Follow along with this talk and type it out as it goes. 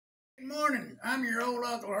morning. I'm your old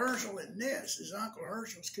Uncle Herschel, and this is Uncle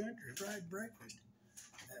Herschel's Country Fried Breakfast.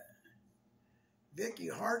 Vicky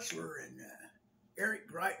Hartzler and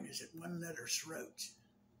Eric Greitens is at one another's throats.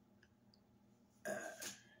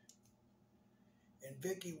 And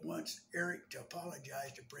Vicky wants Eric to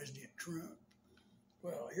apologize to President Trump.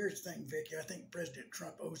 Well, here's the thing, Vicky. I think President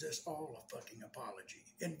Trump owes us all a fucking apology.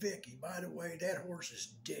 And Vicky, by the way, that horse is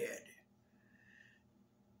dead.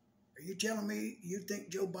 Are you telling me you think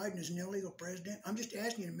Joe Biden is an illegal president? I'm just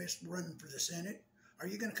asking you to miss running for the Senate. Are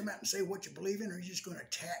you going to come out and say what you believe in, or are you just going to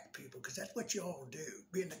attack people? Because that's what you all do,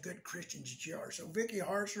 being the good Christians that you are. So Vicky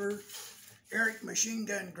Hartzler, Eric Machine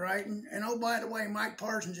Gun Greitens, and oh, by the way, Mike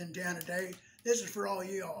Parsons in town today. This is for all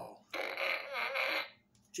you all.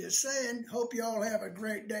 Just saying, hope you all have a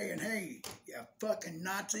great day. And hey, you fucking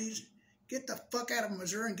Nazis, get the fuck out of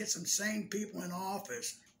Missouri and get some sane people in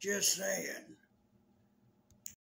office. Just saying.